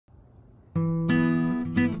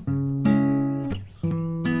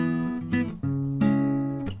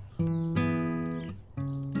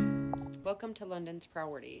Welcome to London's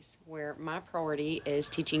Priorities, where my priority is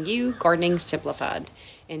teaching you gardening simplified.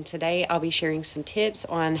 And today I'll be sharing some tips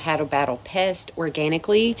on how to battle pests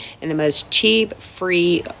organically in the most cheap,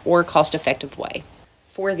 free, or cost-effective way.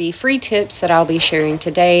 For the free tips that I'll be sharing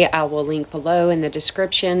today, I will link below in the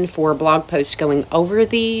description for blog posts going over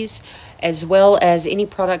these, as well as any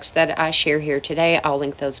products that I share here today. I'll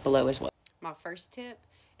link those below as well. My first tip,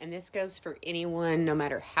 and this goes for anyone, no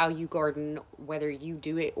matter how you garden, whether you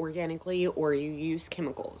do it organically or you use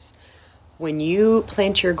chemicals. When you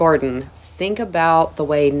plant your garden, think about the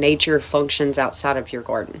way nature functions outside of your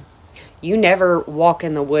garden. You never walk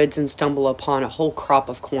in the woods and stumble upon a whole crop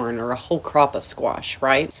of corn or a whole crop of squash,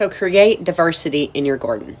 right? So create diversity in your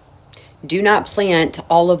garden. Do not plant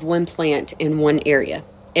all of one plant in one area.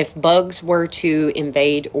 If bugs were to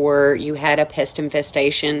invade or you had a pest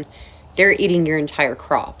infestation, they're eating your entire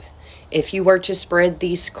crop. If you were to spread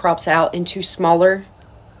these crops out into smaller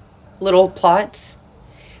little plots,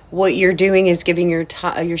 what you're doing is giving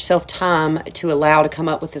yourself time to allow to come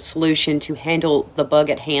up with a solution to handle the bug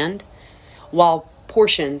at hand while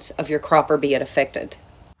portions of your crop are being affected.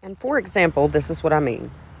 And for example, this is what I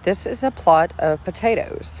mean. This is a plot of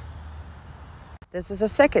potatoes. This is a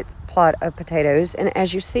second plot of potatoes, and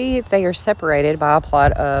as you see, they are separated by a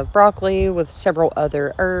plot of broccoli with several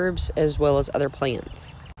other herbs as well as other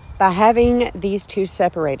plants. By having these two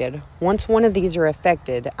separated, once one of these are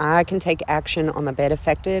affected, I can take action on the bed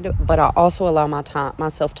affected, but I also allow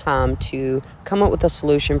myself time to come up with a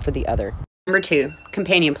solution for the other. Number 2,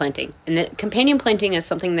 companion planting. And the companion planting is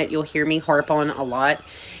something that you'll hear me harp on a lot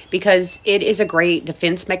because it is a great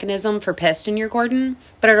defense mechanism for pests in your garden,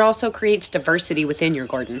 but it also creates diversity within your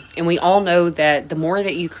garden. And we all know that the more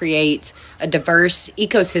that you create a diverse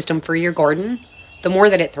ecosystem for your garden, the more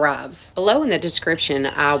that it thrives. Below in the description,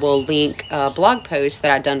 I will link a blog post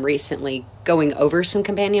that I've done recently going over some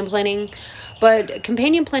companion planting. But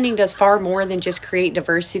companion planting does far more than just create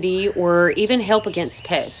diversity or even help against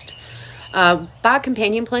pests. By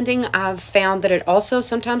companion planting, I've found that it also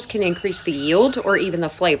sometimes can increase the yield or even the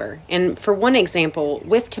flavor. And for one example,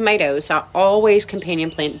 with tomatoes, I always companion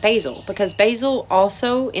plant basil because basil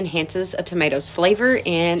also enhances a tomato's flavor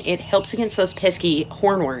and it helps against those pesky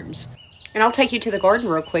hornworms. And I'll take you to the garden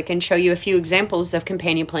real quick and show you a few examples of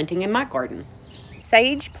companion planting in my garden.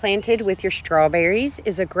 Sage planted with your strawberries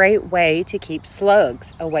is a great way to keep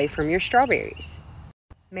slugs away from your strawberries.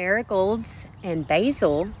 Marigolds and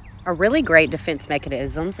basil are really great defense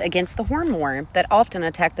mechanisms against the hornworm that often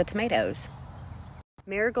attack the tomatoes.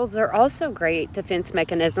 Marigolds are also great defense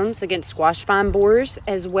mechanisms against squash vine borers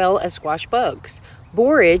as well as squash bugs.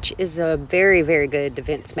 Borage is a very, very good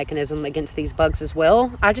defense mechanism against these bugs as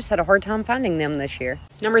well. I just had a hard time finding them this year.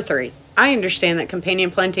 Number 3, I understand that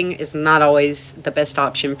companion planting is not always the best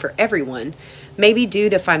option for everyone. Maybe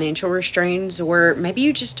due to financial restraints, or maybe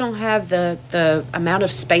you just don't have the amount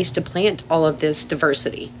of space to plant all of this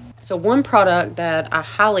diversity. So one product that I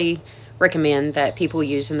highly recommend that people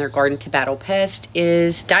use in their garden to battle pests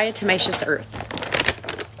is Diatomaceous earth.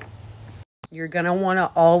 You're going to want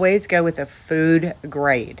to always go with a food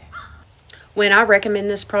grade. When I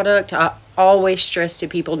recommend this product, I always stress to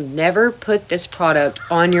people, never put this product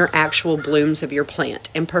on your actual blooms of your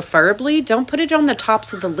plant. And preferably, don't put it on the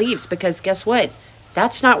tops of the leaves because guess what?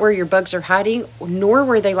 That's not where your bugs are hiding, nor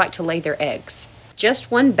where they like to lay their eggs.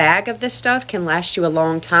 Just one bag of this stuff can last you a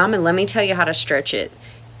long time, and let me tell you how to stretch it.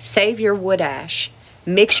 Save your wood ash.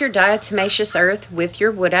 Mix your diatomaceous earth with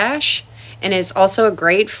your wood ash, and it's also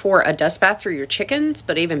great for a dust bath for your chickens,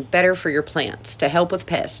 but even better for your plants to help with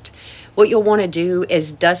pests. What you'll want to do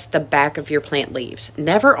is dust the back of your plant leaves,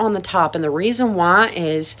 never on the top, and the reason why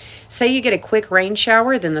is, say you get a quick rain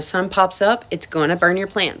shower, then the sun pops up, it's going to burn your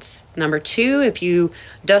plants. Number 2, if you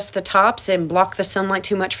dust the tops and block the sunlight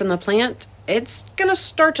too much from the plant, it's going to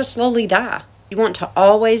start to slowly die. You want to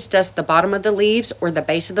always dust the bottom of the leaves or the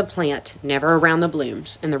base of the plant, never around the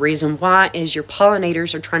blooms. And the reason why is your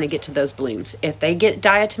pollinators are trying to get to those blooms. If they get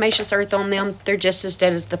diatomaceous earth on them, they're just as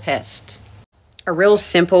dead as the pests. A real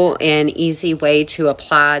simple and easy way to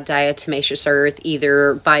apply diatomaceous earth,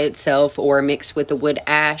 either by itself or mixed with the wood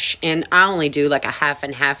ash, and I only do like a half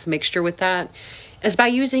and half mixture with that, is by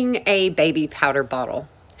using a baby powder bottle.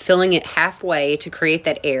 Filling it halfway to create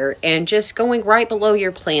that air and just going right below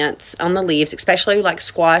your plants on the leaves, especially like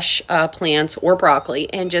squash plants or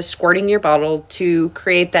broccoli, and just squirting your bottle to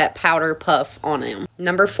create that powder puff on them.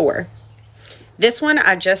 Number 4. This one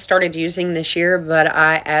I just started using this year, but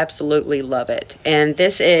I absolutely love it. And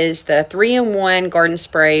this is the 3-in-1 garden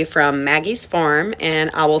spray from Maggie's farm, and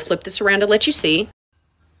I will flip this around to let you see.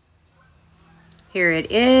 Here it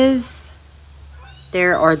is.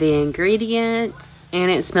 There are the ingredients.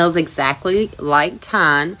 and it smells exactly like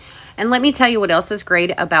thyme. And let me tell you what else is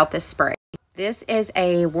great about this spray. This is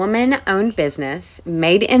a woman-owned business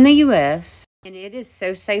made in the U.S., and it is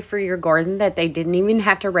so safe for your garden that they didn't even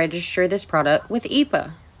have to register this product with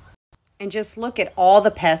EPA. And just look at all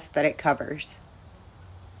the pests that it covers.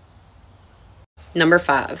 Number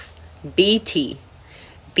 5, BT.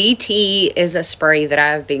 BT is a spray that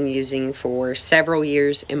I've been using for several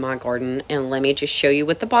years in my garden, and let me just show you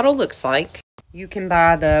what the bottle looks like. You can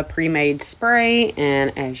buy the pre-made spray,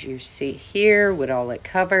 and as you see here, what all it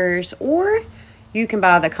covers, or you can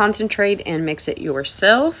buy the concentrate and mix it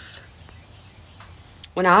yourself.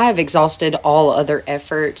 When I have exhausted all other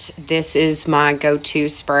efforts, this is my go-to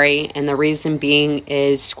spray, and the reason being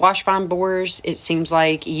is squash vine borers, it seems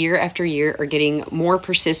like year after year, are getting more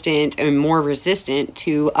persistent and more resistant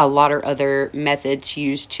to a lot of other methods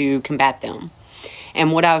used to combat them.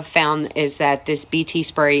 And what I've found is that this BT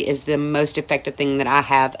spray is the most effective thing that I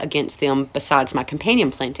have against them besides my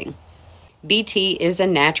companion planting. BT is a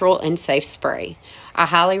natural and safe spray. I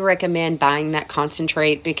highly recommend buying that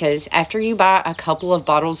concentrate because after you buy a couple of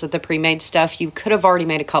bottles of the pre-made stuff, you could have already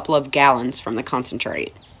made a couple of gallons from the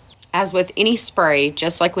concentrate. As with any spray,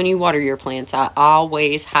 just like when you water your plants, I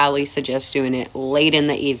always highly suggest doing it late in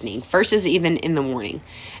the evening versus even in the morning.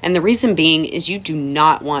 And the reason being is you do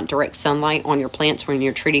not want direct sunlight on your plants when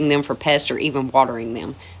you're treating them for pests or even watering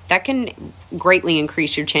them. That can greatly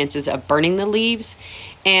increase your chances of burning the leaves.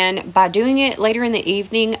 And by doing it later in the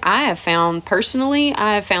evening, I have found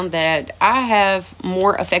that I have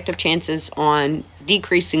more effective chances on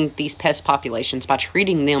decreasing these pest populations by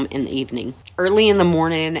treating them in the evening. Early in the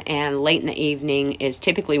morning and late in the evening is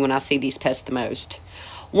typically when I see these pests the most.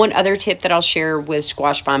 One other tip that I'll share with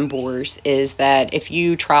squash vine borers is that if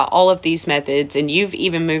you try all of these methods and you've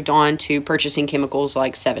even moved on to purchasing chemicals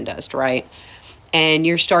like Seven Dust, right? And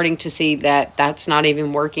you're starting to see that that's not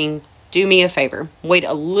even working, do me a favor. Wait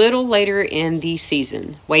a little later in the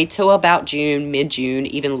season. Wait till about June, mid-June,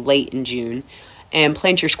 even late in June, and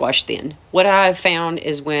plant your squash then. What I've found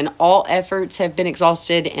is when all efforts have been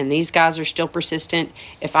exhausted and these guys are still persistent,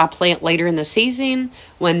 if I plant later in the season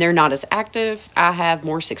when they're not as active, I have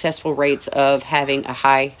more successful rates of having a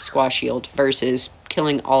high squash yield versus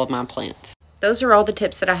killing all of my plants. Those are all the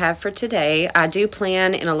tips that I have for today. I do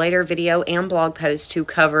plan in a later video and blog post to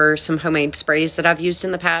cover some homemade sprays that I've used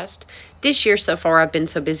in the past. This year so far I've been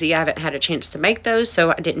so busy I haven't had a chance to make those,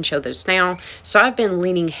 so I didn't show those now. So I've been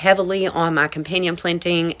leaning heavily on my companion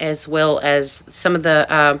planting as well as some of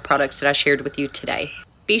the products that I shared with you today.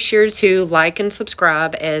 Be sure to like and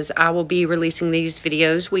subscribe as I will be releasing these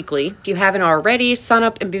videos weekly. If you haven't already, sign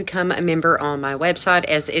up and become a member on my website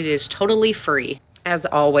as it is totally free. As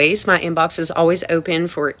always, my inbox is always open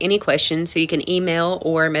for any questions, so you can email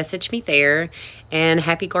or message me there. And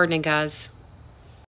happy gardening, guys.